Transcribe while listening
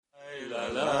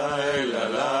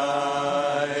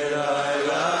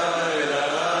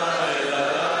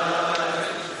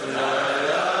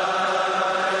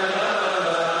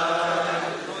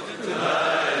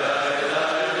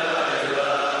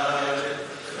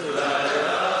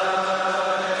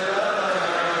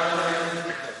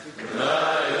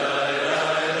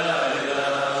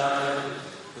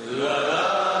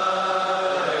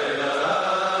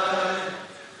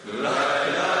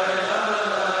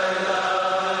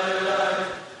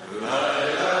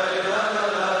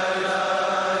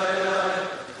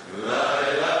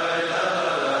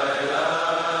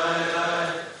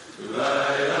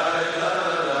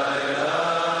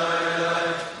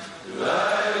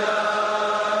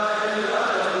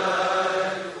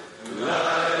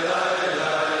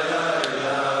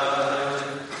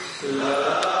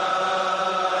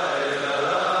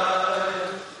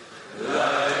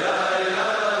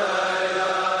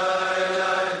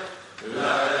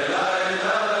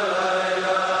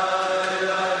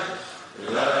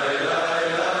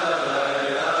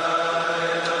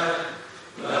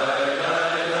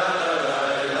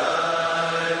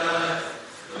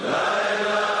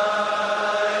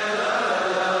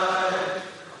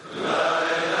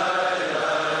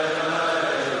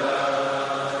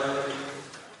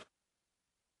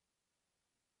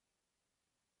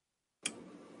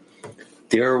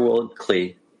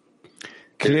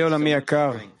כלי עולמי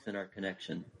יקר,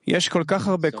 יש כל כך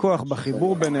הרבה כוח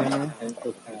בחיבור בינינו.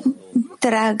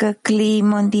 Dragă Cli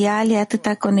mondial, e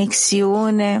atâta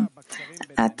conexiune,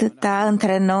 atâta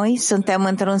între noi, suntem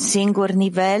într-un singur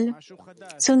nivel,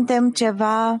 suntem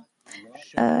ceva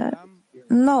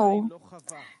nou,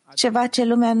 ceva ce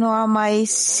lumea nu a mai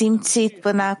simțit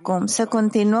până acum. Să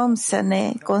continuăm să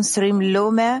ne construim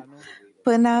lumea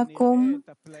până acum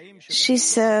și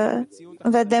să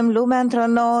vedem lumea într-o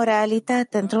nouă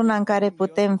realitate, într-una în care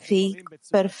putem fi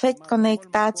perfect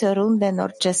conectați oriunde, în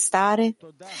orice stare.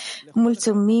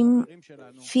 Mulțumim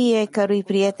fiecărui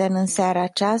prieten în seara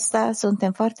aceasta.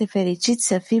 Suntem foarte fericiți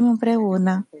să fim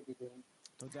împreună.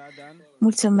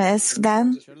 Mulțumesc,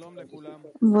 Dan.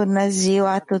 Bună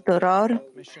ziua tuturor.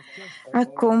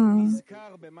 Acum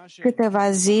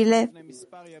câteva zile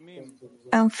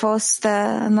am fost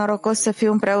norocos să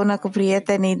fiu împreună cu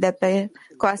prietenii de pe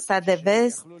coasta de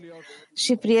vest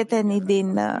și prietenii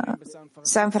din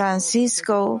San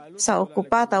Francisco s-au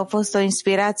ocupat, au fost o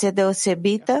inspirație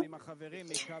deosebită.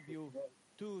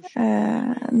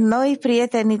 Noi,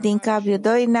 prietenii din Cabiu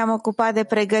 2, ne-am ocupat de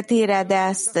pregătirea de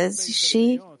astăzi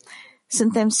și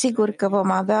suntem siguri că vom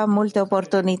avea multe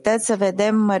oportunități să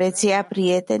vedem măreția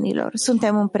prietenilor.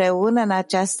 Suntem împreună în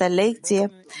această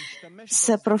lecție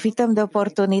să profităm de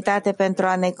oportunitate pentru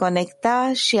a ne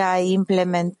conecta și a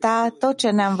implementa tot ce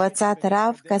ne-a învățat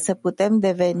Rav ca să putem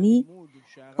deveni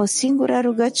o singură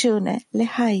rugăciune.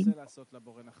 Lehaim.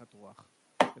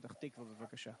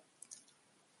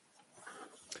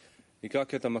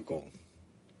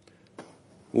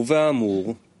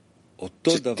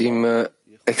 Citim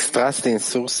extras din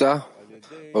sursa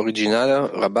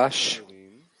originală, Rabash,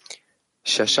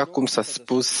 și așa cum s-a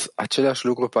spus, același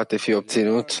lucru poate fi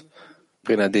obținut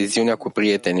prin adeziunea cu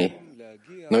prietenii,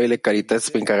 noile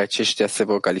calități prin care aceștia se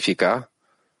vor califica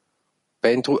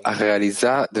pentru a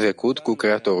realiza dvecut cu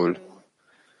Creatorul.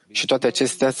 Și toate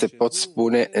acestea se pot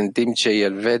spune în timp ce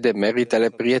el vede meritele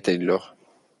prietenilor.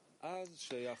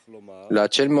 La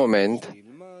acel moment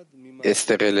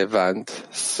este relevant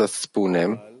să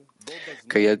spunem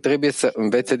că el trebuie să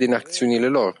învețe din acțiunile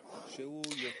lor.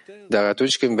 Dar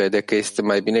atunci când vede că este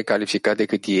mai bine calificat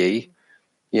decât ei,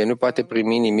 el nu poate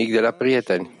primi nimic de la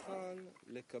prieteni.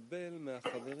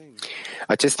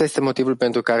 Acesta este motivul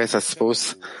pentru care s-a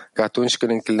spus că atunci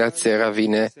când înclinația era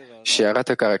vine și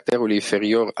arată caracterul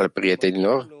inferior al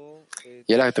prietenilor,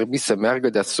 el ar trebui să meargă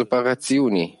deasupra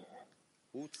rațiunii.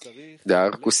 Dar,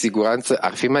 cu siguranță,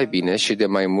 ar fi mai bine și de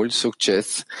mai mult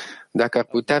succes dacă ar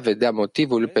putea vedea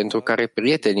motivul pentru care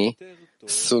prietenii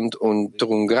sunt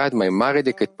într-un grad mai mare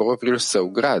decât propriul său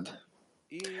grad.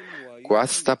 Cu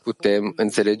asta putem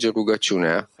înțelege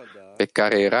rugăciunea pe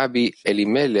care Rabbi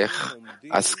Elimelech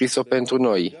a scris-o pentru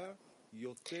noi.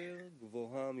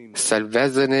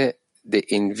 Salvează-ne de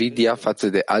invidia față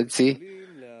de alții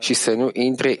și să nu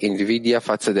intre invidia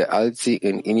față de alții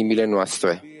în inimile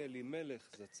noastre.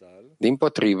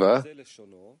 Dimpotrivă,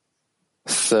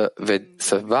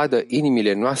 să vadă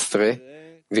inimile noastre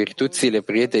virtuțile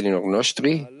prietenilor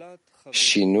noștri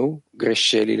și nu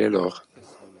greșelile lor.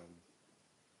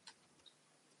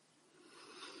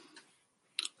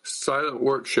 Silent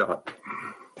workshop.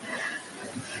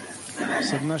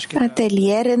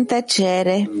 Atelier în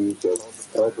tăcere.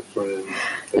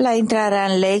 La intrarea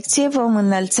în lecție vom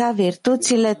înălța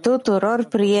virtuțile tuturor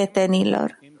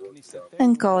prietenilor.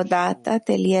 Încă o dată,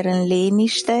 atelier în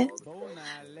liniște.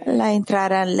 La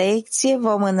intrarea în lecție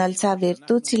vom înălța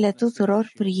virtuțile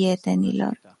tuturor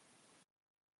prietenilor.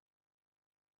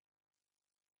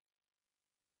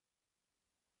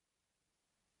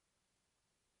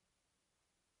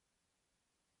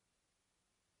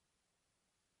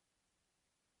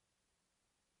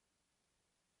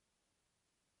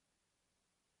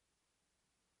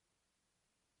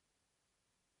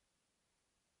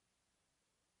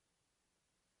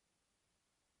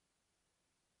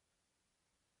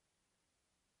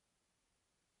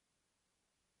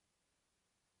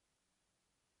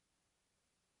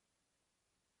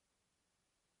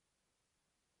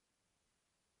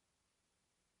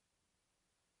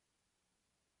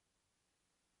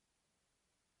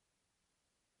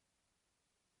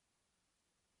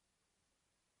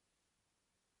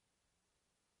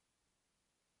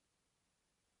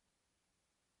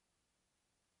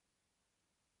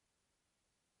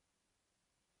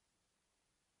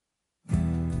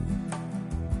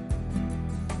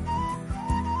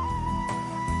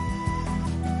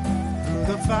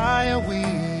 The fire we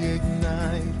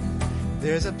ignite,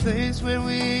 there's a place where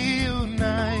we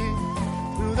unite.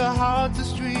 Through the heart, a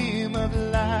stream of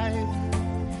light,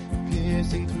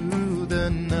 piercing through the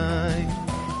night.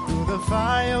 Through the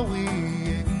fire we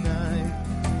ignite.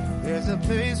 There's a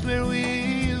place where we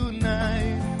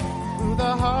unite. Through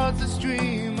the heart's a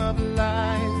stream of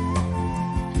light,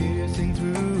 piercing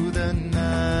through the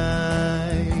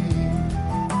night.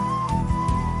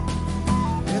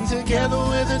 And together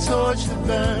with a torch that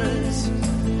burns,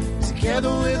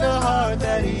 together with a heart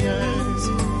that yearns,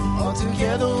 all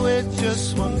together with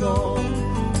just one goal,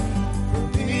 from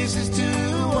pieces to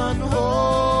one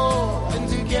whole. And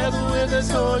together with a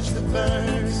torch that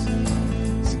burns,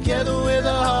 together with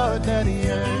a heart that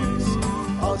yearns,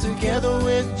 all together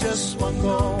with just one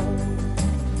goal,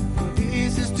 from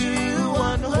pieces to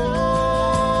one whole.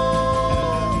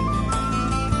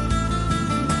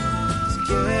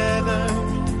 Together,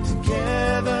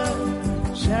 together,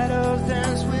 shadows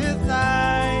dance with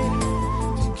light.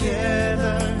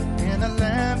 Together in a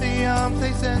land beyond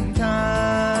place and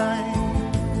time.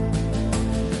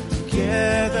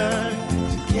 Together,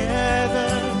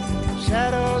 together,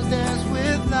 shadows dance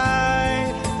with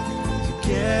light.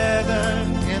 Together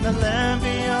in a land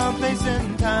beyond place and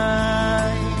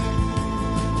time.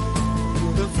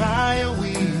 Through the fire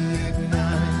we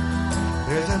ignite.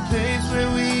 There's a place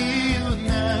where we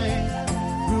unite.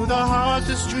 Through the heart's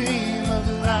a stream of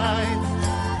light,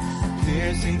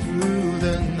 piercing through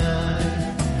the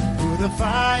night. Through the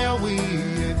fire we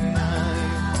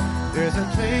ignite. There's a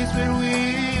place where we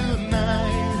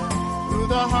unite. Through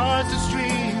the heart's a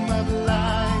stream of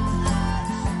light,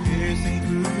 piercing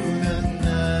through the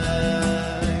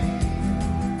night.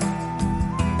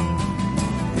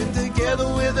 And together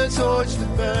with a torch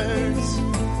that burns,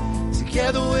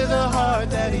 together with a heart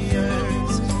that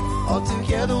yearns, all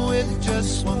together with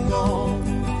just one goal,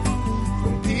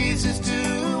 from pieces to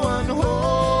one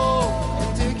whole.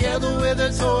 And together with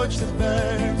a torch that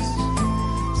burns,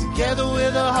 together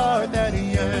with a heart that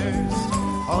yearns,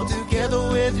 all together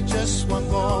with just one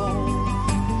goal,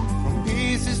 from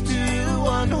pieces to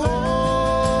one whole.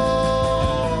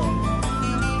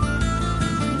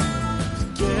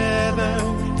 Together,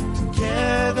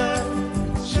 together,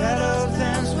 shadows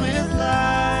dance with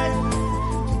light.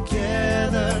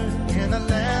 Together in a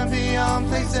land beyond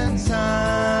place and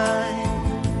time.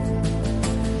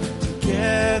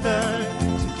 Together,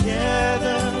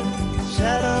 together,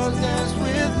 shadows dance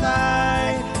with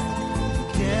light.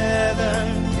 Together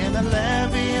in a land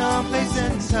beyond place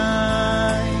and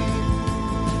time.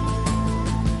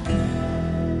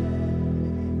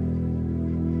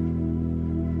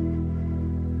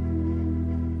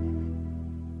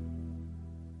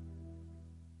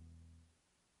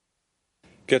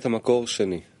 קטע מקור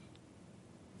שני.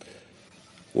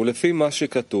 ולפי מה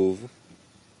שכתוב,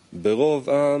 ברוב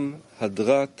עם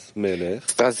הדרת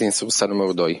מלך, Tras din sursa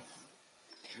numărul 2.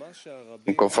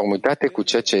 În conformitate cu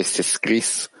ceea ce este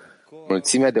scris,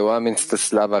 mulțimea de oameni stă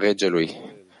slava regelui.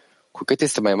 Cu cât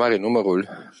este mai mare numărul,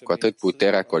 cu atât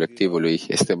puterea colectivului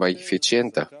este mai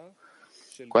eficientă.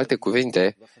 Cu alte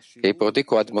cuvinte, ei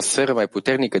produc o atmosferă mai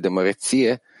puternică de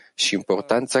măreție și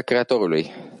importanța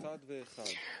Creatorului.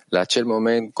 La acel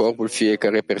moment, corpul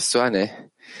fiecare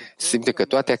persoane simte că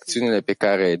toate acțiunile pe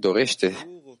care dorește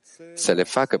să le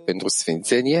facă pentru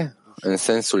sfințenie, în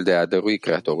sensul de a dărui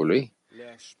Creatorului,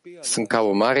 sunt ca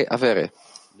o mare avere,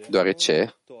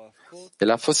 deoarece el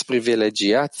a fost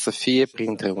privilegiat să fie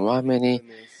printre oamenii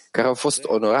care au fost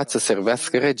onorați să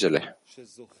servească regele.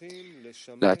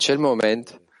 La acel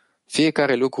moment,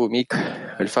 fiecare lucru mic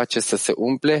îl face să se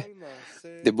umple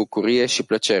de bucurie și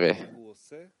plăcere,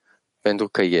 pentru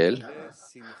că el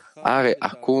are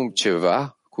acum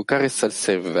ceva cu care să-l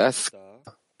servească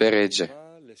pe rege.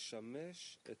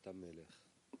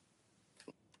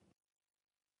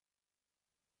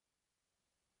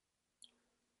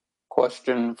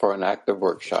 Question for an active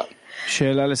workshop.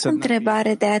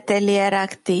 Întrebare de atelier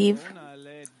activ.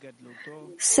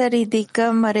 Să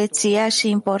ridicăm măreția și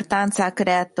importanța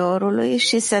Creatorului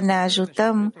și să ne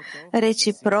ajutăm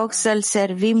reciproc să-L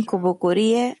servim cu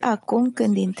bucurie acum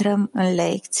când intrăm în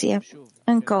lecție.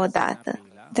 Încă o dată.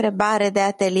 Întrebare de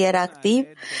atelier activ.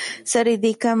 Să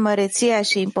ridicăm măreția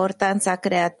și importanța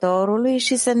Creatorului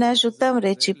și să ne ajutăm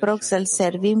reciproc să-L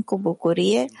servim cu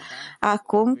bucurie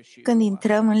acum când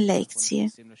intrăm în lecție.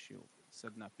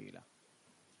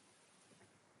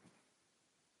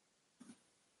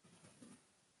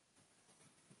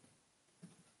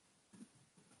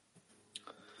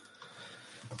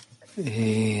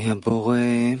 הבורא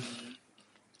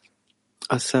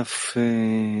אסף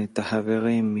את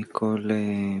החברים מכל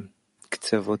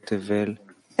קצוות תבל.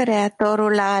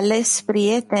 Creatorul a ales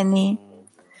prietenii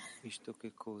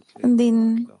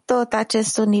din tot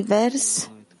acest univers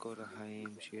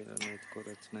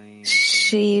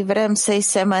și vrem să-i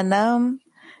semănăm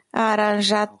a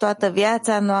aranjat toată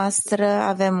viața noastră,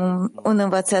 avem un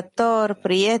învățător,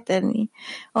 prieteni,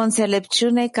 o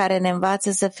înțelepciune care ne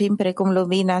învață să fim precum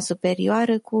lumina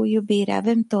superioară cu iubire.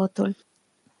 Avem totul.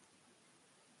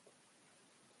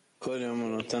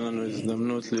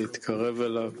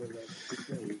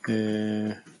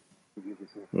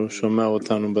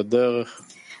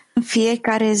 În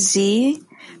fiecare zi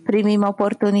primim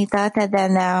oportunitatea de a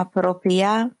ne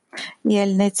apropia, El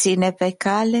ne ține pe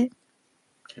cale.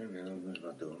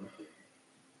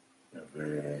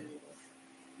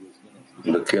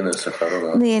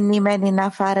 Nu e nimeni în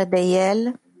afară de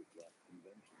El.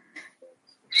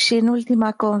 Și în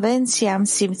ultima convenție am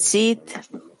simțit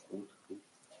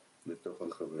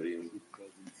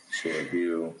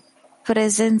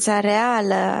prezența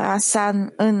reală a sa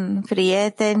în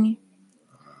prieteni,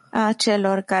 a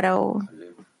celor care au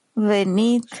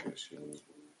venit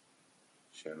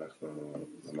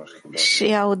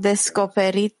și au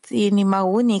descoperit inima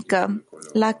unică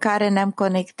la care ne-am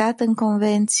conectat în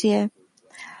convenție.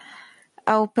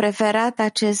 Au preferat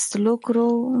acest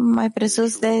lucru mai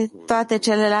presus de toate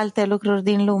celelalte lucruri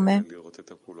din lume.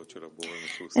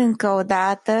 Încă o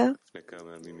dată,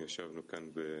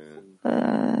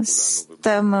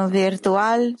 stăm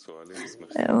virtual.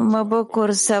 Mă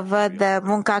bucur să văd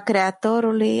munca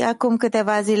Creatorului. Acum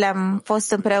câteva zile am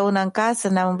fost împreună în casă,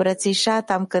 ne-am îmbrățișat,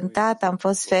 am cântat, am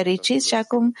fost fericiți și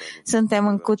acum suntem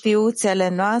în cutiuțele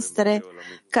noastre,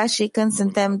 ca și când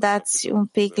suntem dați un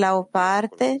pic la o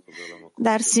parte,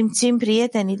 dar simțim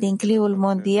prietenii din cliul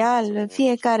mondial.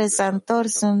 Fiecare s-a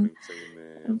întors în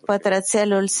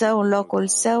pătrățelul său, în locul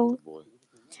său.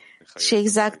 Și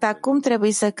exact acum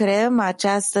trebuie să creăm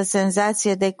această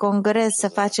senzație de congres, să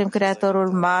facem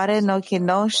Creatorul mare în ochii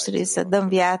noștri, să dăm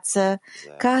viață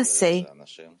casei.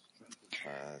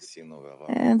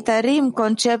 Întărim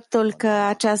conceptul că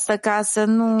această casă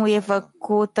nu e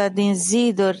făcută din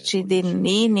ziduri, ci din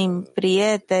inimi,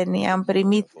 prieteni. Am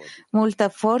primit multă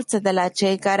forță de la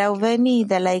cei care au venit,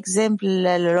 de la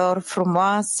exemplele lor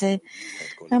frumoase.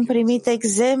 Am primit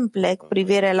exemple cu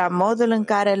privire la modul în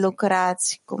care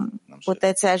lucrați, cum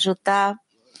puteți ajuta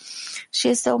și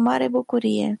este o mare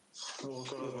bucurie.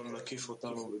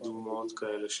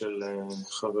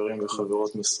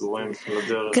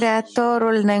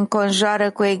 Creatorul ne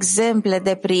înconjoară cu exemple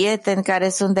de prieteni care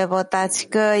sunt devotați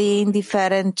căii,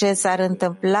 indiferent ce s-ar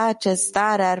întâmpla, ce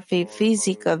stare ar fi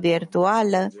fizică,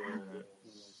 virtuală,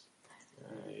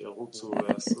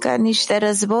 ca niște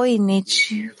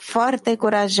războinici foarte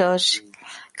curajoși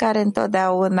care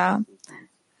întotdeauna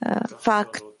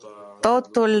fac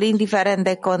totul indiferent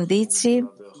de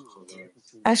condiții.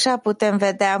 Așa putem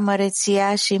vedea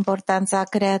măreția și importanța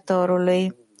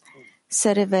Creatorului.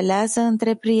 Se revelează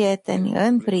între prieteni,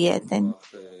 în prieteni.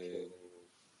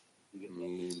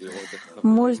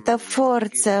 Multă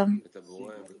forță,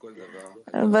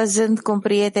 văzând cum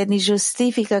prietenii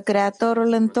justifică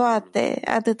Creatorul în toate,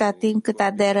 atâta timp cât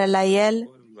aderă la El,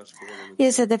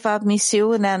 este de fapt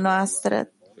misiunea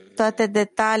noastră. Toate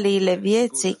detaliile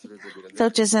vieții,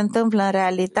 tot ce se întâmplă în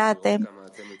realitate,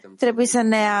 trebuie să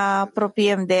ne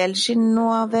apropiem de El și nu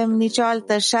avem nicio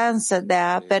altă șansă de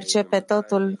a percepe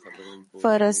totul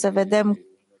fără să vedem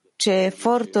ce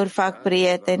eforturi fac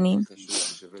prietenii.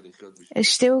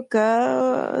 Știu că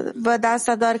văd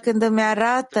asta doar când îmi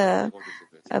arată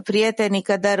prietenii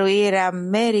că dăruirea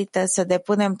merită să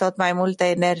depunem tot mai multă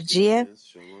energie,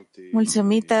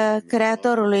 mulțumită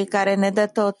Creatorului care ne dă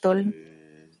totul.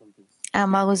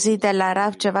 Am auzit de la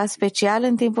Rav ceva special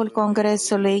în timpul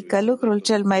congresului, că lucrul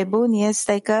cel mai bun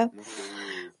este că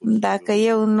dacă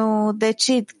eu nu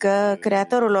decid că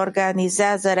Creatorul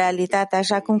organizează realitatea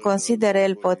așa cum consideră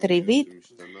El potrivit,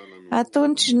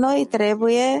 atunci noi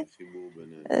trebuie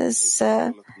să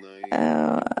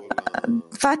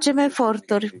facem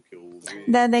eforturi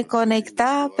de a ne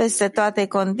conecta peste toate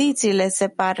condițiile,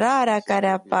 separarea care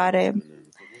apare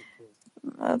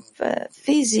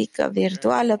fizică,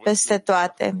 virtuală, peste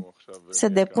toate. Să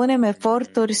depunem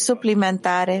eforturi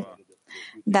suplimentare.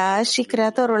 Da, și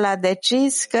Creatorul a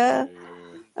decis că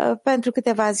pentru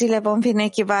câteva zile vom fi în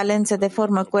echivalență de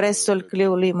formă cu restul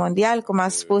cliului mondial. Cum a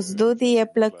spus Dudi, e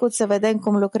plăcut să vedem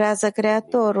cum lucrează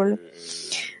Creatorul.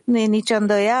 Nu e nicio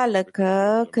îndoială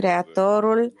că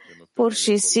Creatorul pur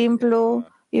și simplu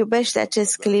iubește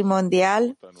acest clip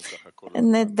mondial,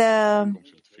 ne dă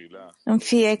în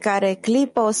fiecare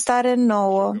clipă o stare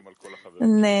nouă,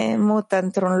 ne mută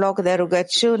într-un loc de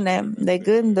rugăciune, de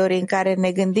gânduri în care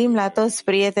ne gândim la toți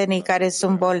prietenii care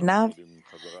sunt bolnavi,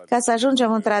 ca să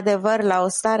ajungem într-adevăr la o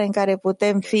stare în care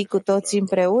putem fi cu toți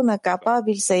împreună,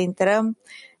 capabili să intrăm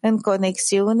în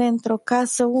conexiune într-o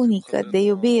casă unică de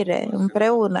iubire,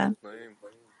 împreună.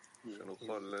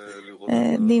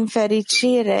 Din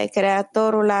fericire,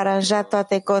 Creatorul a aranjat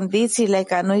toate condițiile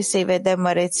ca noi să-i vedem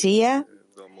măreția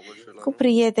cu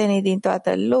prietenii din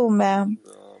toată lumea,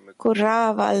 cu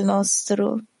Rav al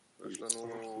nostru,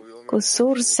 cu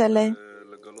sursele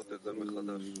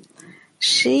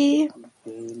și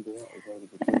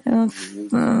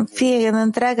în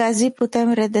întreaga zi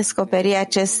putem redescoperi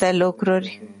aceste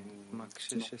lucruri.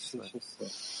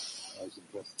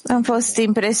 Am fost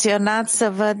impresionat să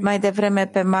văd mai devreme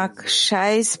pe Mac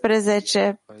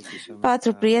 16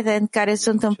 4 prieteni care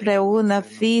sunt împreună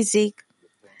fizic.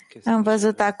 Am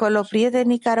văzut acolo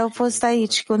prietenii care au fost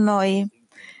aici cu noi.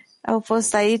 Au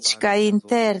fost aici ca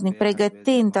interni,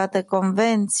 pregătind toată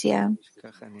convenția.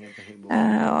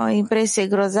 O impresie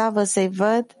grozavă să-i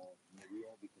văd.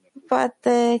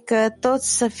 Poate că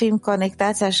toți să fim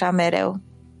conectați așa mereu.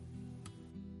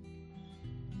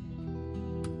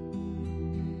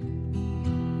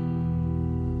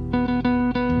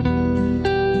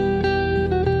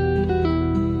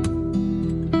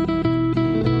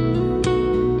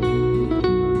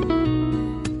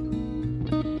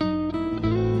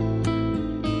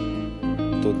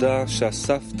 תודה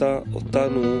שאספת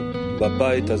אותנו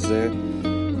בבית הזה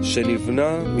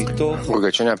שנבנה מתוך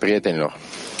Rugăciunea prietenilor.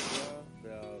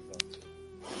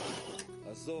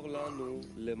 עזור לנו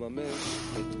לממש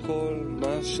את כל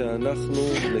מה שאנחנו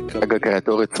Dragă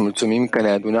Creator, îți mulțumim că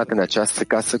ne-ai adunat în această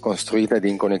casă construită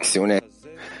din conexiune,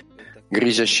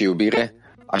 grijă și iubire.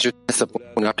 Ajută-ne să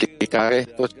punem în aplicare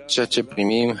tot ceea ce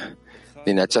primim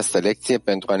din această lecție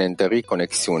pentru a ne întări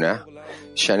conexiunea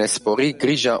și a ne spori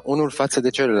grija unul față de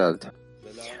celălalt.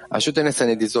 Ajută-ne să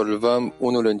ne dizolvăm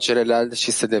unul în celălalt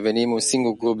și să devenim un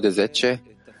singur grup de 10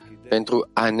 pentru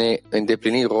a ne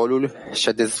îndeplini rolul și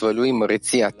a dezvălui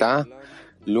măreția ta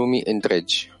lumii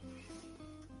întregi.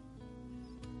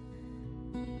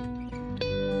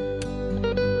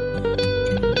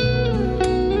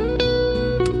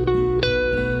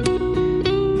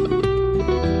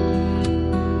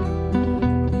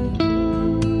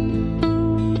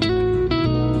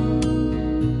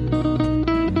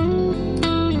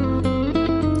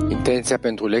 Intenția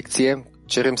pentru lecție,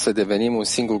 cerem să devenim un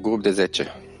singur grup de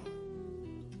 10.